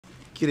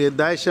Κύριε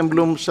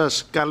Dijsselbloem,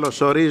 σας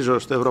καλωσορίζω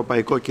στο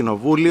Ευρωπαϊκό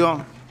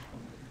Κοινοβούλιο.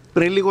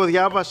 Πριν λίγο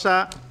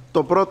διάβασα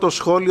το πρώτο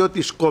σχόλιο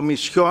της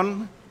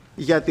Κομισιόν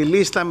για τη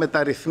λίστα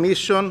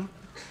μεταρρυθμίσεων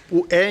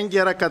που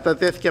έγκαιρα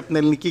κατατέθηκε από την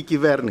ελληνική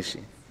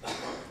κυβέρνηση.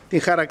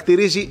 Την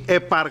χαρακτηρίζει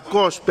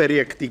επαρκώς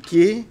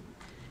περιεκτική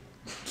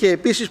και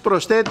επίσης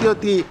προσθέτει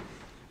ότι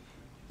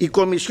η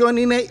Κομισιόν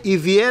είναι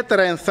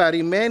ιδιαίτερα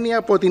ενθαρρυμένη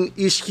από την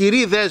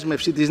ισχυρή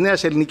δέσμευση της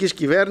νέας ελληνικής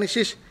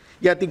κυβέρνησης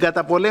για την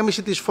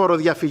καταπολέμηση της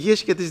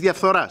φοροδιαφυγής και της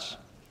διαφθοράς.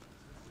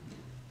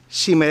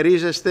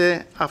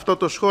 Συμμερίζεστε αυτό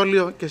το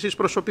σχόλιο και εσείς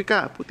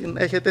προσωπικά που την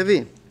έχετε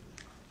δει?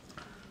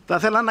 Θα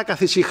ήθελα να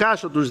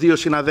καθησυχάσω τους δύο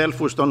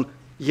συναδέλφους των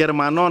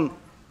Γερμανών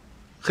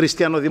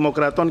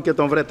χριστιανοδημοκρατών και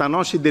των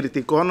Βρετανών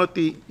συντηρητικών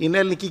ότι η νέα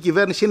ελληνική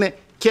κυβέρνηση είναι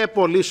και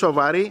πολύ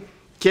σοβαρή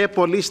και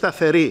πολύ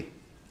σταθερή.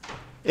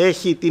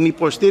 Έχει την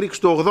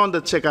υποστήριξη του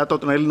 80%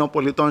 των Ελλήνων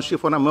πολιτών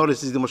σύμφωνα με όλες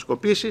τις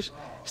δημοσκοπήσεις,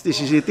 στις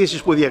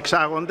συζητήσεις που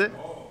διεξάγονται,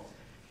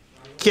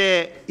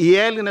 και οι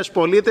Έλληνες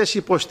πολίτες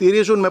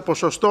υποστηρίζουν με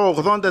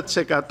ποσοστό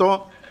 80%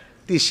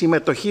 τη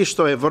συμμετοχή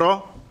στο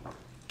ευρώ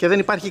και δεν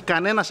υπάρχει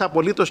κανένας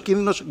απολύτως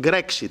κίνδυνος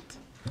Grexit.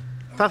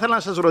 Θα ήθελα να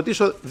σας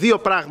ρωτήσω δύο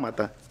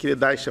πράγματα, κύριε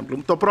Dijsselbloem.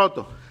 Το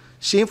πρώτο,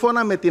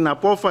 σύμφωνα με την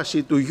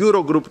απόφαση του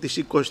Eurogroup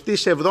της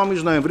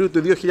 27ης Νοεμβρίου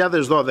του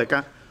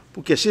 2012,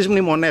 που και εσείς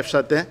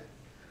μνημονεύσατε,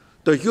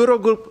 το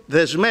Eurogroup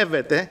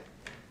δεσμεύεται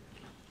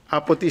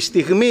από τη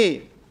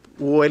στιγμή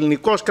που ο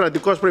ελληνικός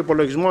κρατικός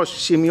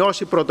προϋπολογισμός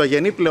σημειώσει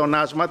πρωτογενή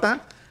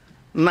πλεονάσματα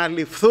να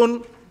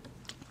ληφθούν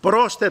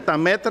πρόσθετα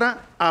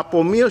μέτρα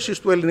απομείωσης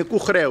του ελληνικού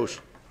χρέους,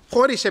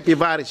 χωρίς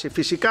επιβάρηση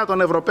φυσικά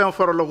των Ευρωπαίων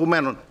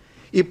φορολογουμένων.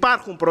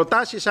 Υπάρχουν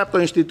προτάσεις από το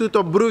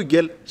Ινστιτούτο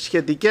Μπρούγκελ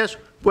σχετικές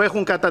που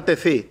έχουν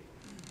κατατεθεί.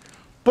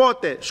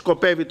 Πότε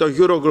σκοπεύει το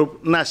Eurogroup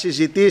να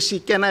συζητήσει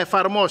και να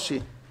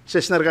εφαρμόσει σε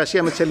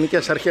συνεργασία με τις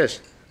ελληνικές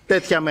αρχές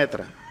τέτοια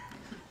μέτρα?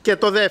 Και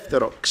το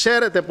δεύτερο,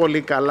 ξέρετε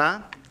πολύ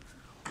καλά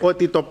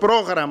ότι το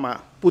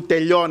πρόγραμμα που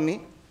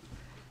τελειώνει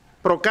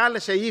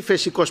προκάλεσε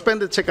ύφεση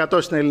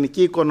 25% στην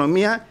ελληνική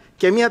οικονομία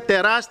και μια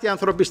τεράστια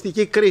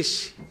ανθρωπιστική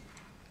κρίση.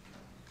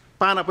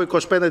 Πάνω από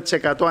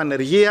 25%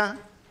 ανεργία,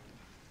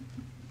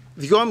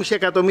 2,5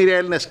 εκατομμύρια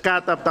Έλληνες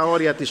κάτω από τα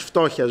όρια της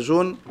φτώχειας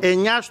ζουν,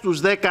 9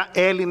 στους 10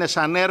 Έλληνες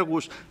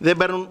ανέργους δεν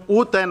παίρνουν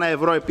ούτε ένα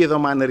ευρώ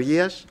επίδομα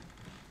ανεργίας.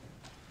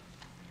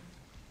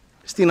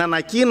 Στην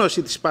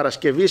ανακοίνωση της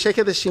Παρασκευής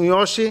έχετε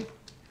σημειώσει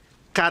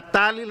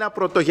κατάλληλα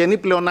πρωτογενή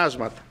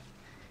πλεονάσματα.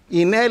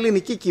 Η νέα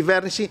ελληνική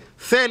κυβέρνηση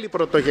θέλει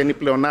πρωτογενή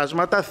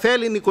πλεονάσματα,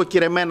 θέλει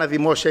νοικοκυρεμένα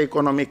δημόσια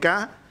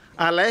οικονομικά,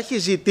 αλλά έχει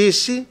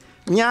ζητήσει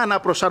μια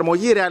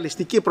αναπροσαρμογή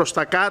ρεαλιστική προς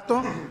τα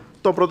κάτω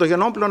των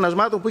πρωτογενών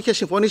πλεονασμάτων που είχε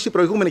συμφωνήσει η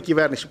προηγούμενη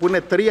κυβέρνηση, που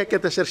είναι 3 και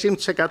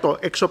 4,5%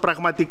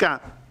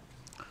 εξωπραγματικά.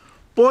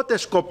 Πότε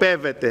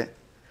σκοπεύετε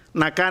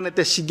να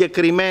κάνετε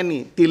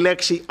συγκεκριμένη τη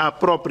λέξη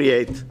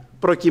appropriate,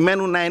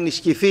 προκειμένου να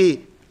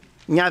ενισχυθεί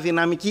μια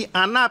δυναμική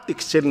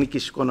ανάπτυξη της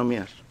ελληνικής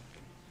οικονομίας?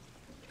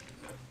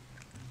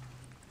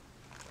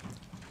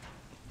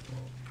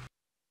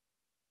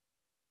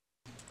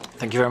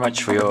 Thank you very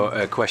much for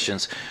your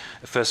questions.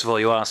 First of all,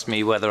 you asked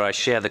me whether I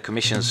share the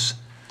Commission's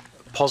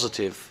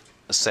positive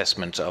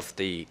assessment of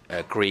the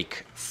Greek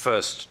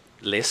first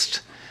list.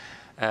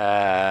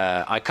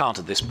 I can't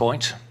at this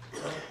point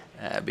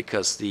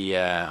because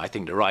I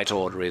think the right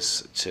order is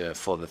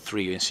for the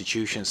three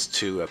institutions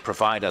to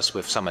provide us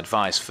with some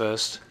advice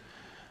first.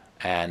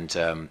 And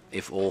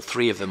if all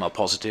three of them are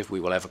positive, we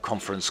will have a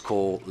conference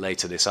call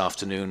later this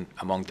afternoon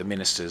among the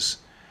ministers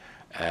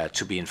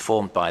to be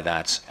informed by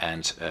that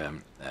and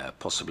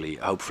possibly,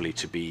 hopefully,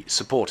 to be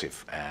supportive.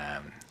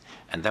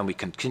 And then we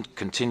can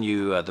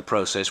continue the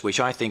process, which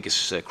I think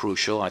is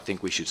crucial. I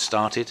think we should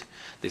start it.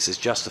 This is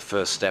just the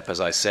first step, as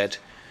I said.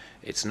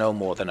 It's no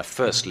more than a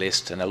first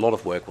list, and a lot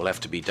of work will have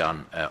to be done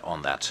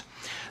on that.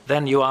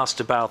 Then you asked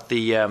about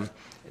the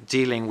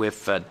dealing with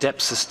debt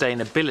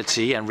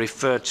sustainability and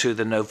referred to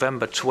the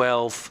November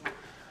 12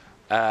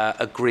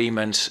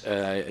 agreement,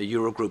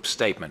 Eurogroup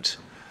statement.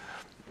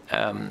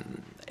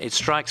 It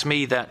strikes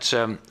me that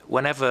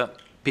whenever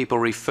people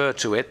refer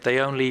to it, they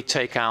only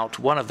take out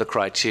one of the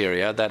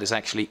criteria that is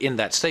actually in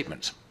that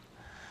statement.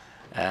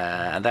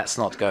 And that's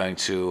not going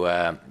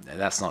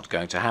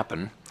to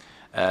happen.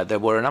 There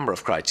were a number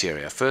of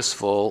criteria. First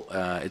of all,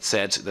 it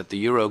said that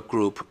the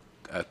Eurogroup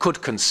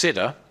could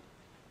consider,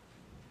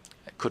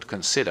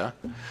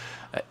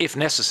 if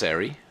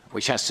necessary,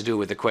 which has to do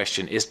with the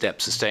question, is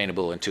debt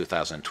sustainable in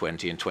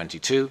 2020 and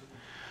 22,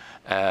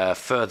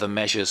 further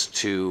measures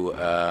to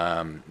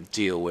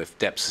deal with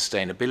debt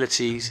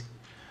sustainability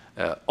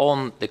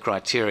on the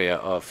criteria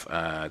of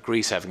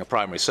Greece having a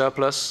primary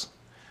surplus,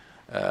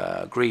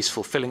 Greece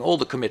fulfilling all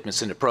the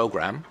commitments in the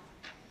program,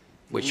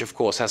 which of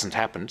course hasn't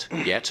happened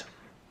yet.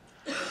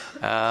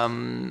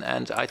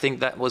 And I think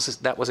that was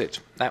it.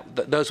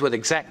 Those were the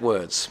exact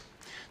words.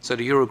 So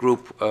the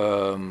Eurogroup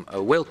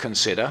will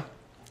consider,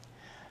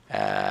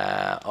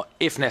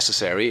 if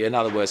necessary, in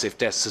other words, if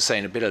debt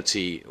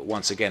sustainability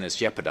once again is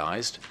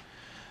jeopardized,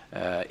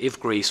 if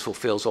Greece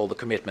fulfills all the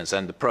commitments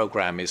and the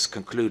program is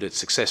concluded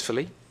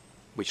successfully,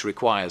 which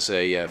requires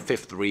a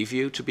fifth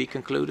review to be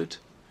concluded,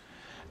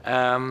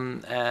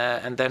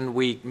 And then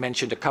we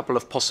mentioned a couple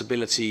of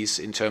possibilities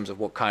in terms of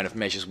what kind of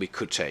measures we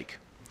could take.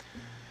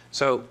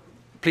 So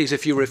please,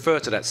 if you refer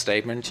to that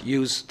statement,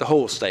 use the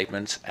whole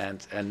statement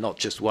and not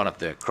just one of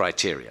the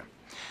criteria.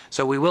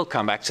 So we will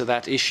come back to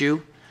that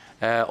issue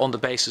on the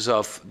basis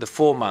of the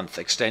 4-month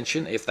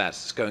extension, if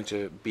that's going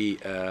to be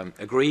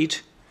agreed.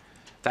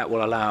 That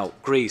will allow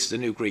Greece, the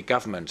new Greek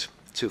government,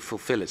 to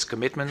fulfill its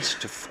commitments.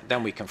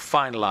 Then we can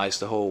finalize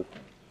the whole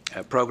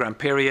program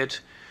period.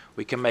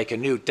 We can make a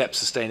new debt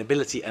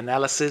sustainability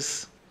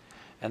analysis,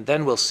 and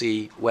then we'll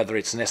see whether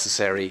it's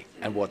necessary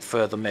and what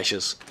further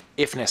measures,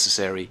 if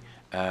necessary,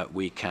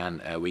 we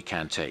can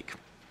take.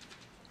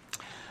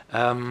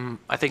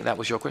 I think that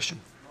was your question.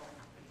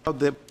 But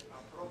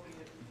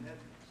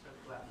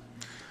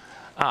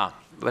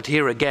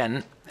here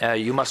again,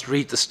 you must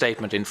read the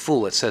statement in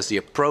full. It says the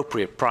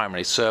appropriate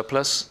primary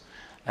surplus,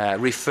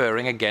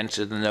 referring again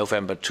to the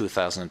November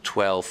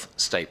 2012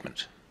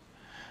 statement.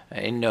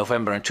 In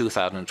November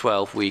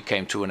 2012, we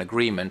came to an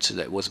agreement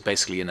that was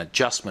basically an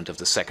adjustment of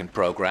the second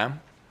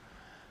program,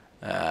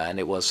 and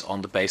it was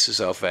on the basis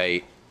of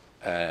a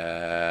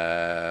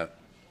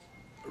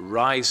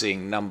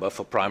rising number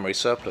for primary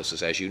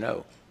surpluses, as you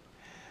know.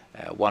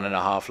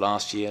 1.5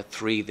 last year,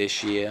 3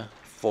 this year,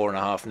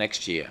 4.5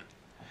 next year.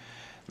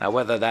 Now,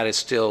 whether that is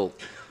still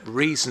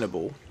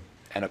reasonable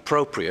and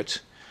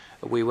appropriate,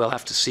 we will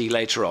have to see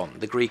later on.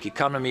 The Greek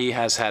economy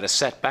has had a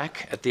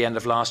setback at the end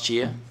of last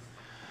year,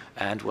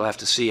 and we'll have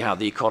to see how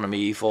the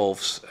economy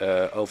evolves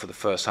over the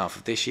first half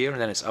of this year. And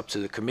then it's up to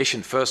the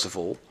Commission, first of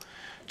all,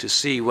 to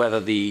see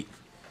whether the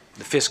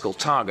fiscal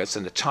targets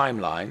and the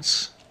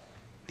timelines,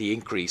 the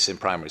increase in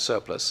primary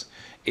surplus,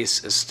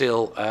 is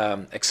still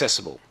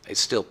accessible.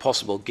 It's still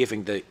possible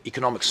given the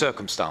economic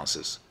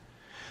circumstances.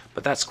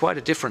 But that's quite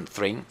a different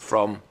thing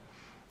from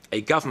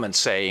a government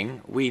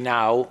saying, we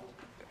now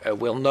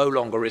will no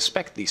longer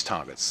respect these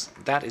targets.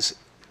 That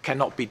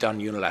cannot be done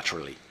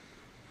unilaterally.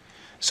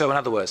 So in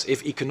other words,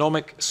 if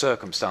economic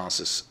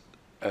circumstances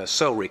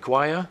so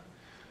require,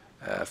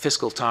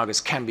 fiscal targets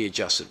can be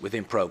adjusted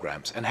within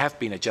programs and have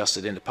been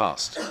adjusted in the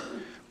past.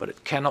 But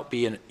it cannot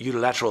be a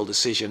unilateral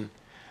decision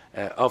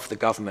of the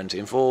government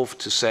involved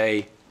to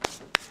say,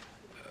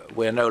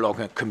 we're no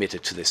longer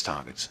committed to this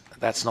target.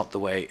 That's not the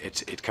way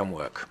it can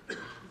work.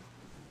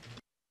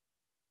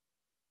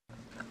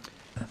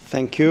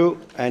 Thank you.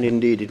 And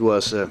indeed, it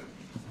was a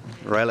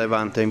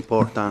relevant,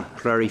 important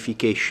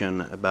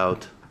clarification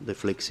about the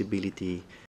flexibility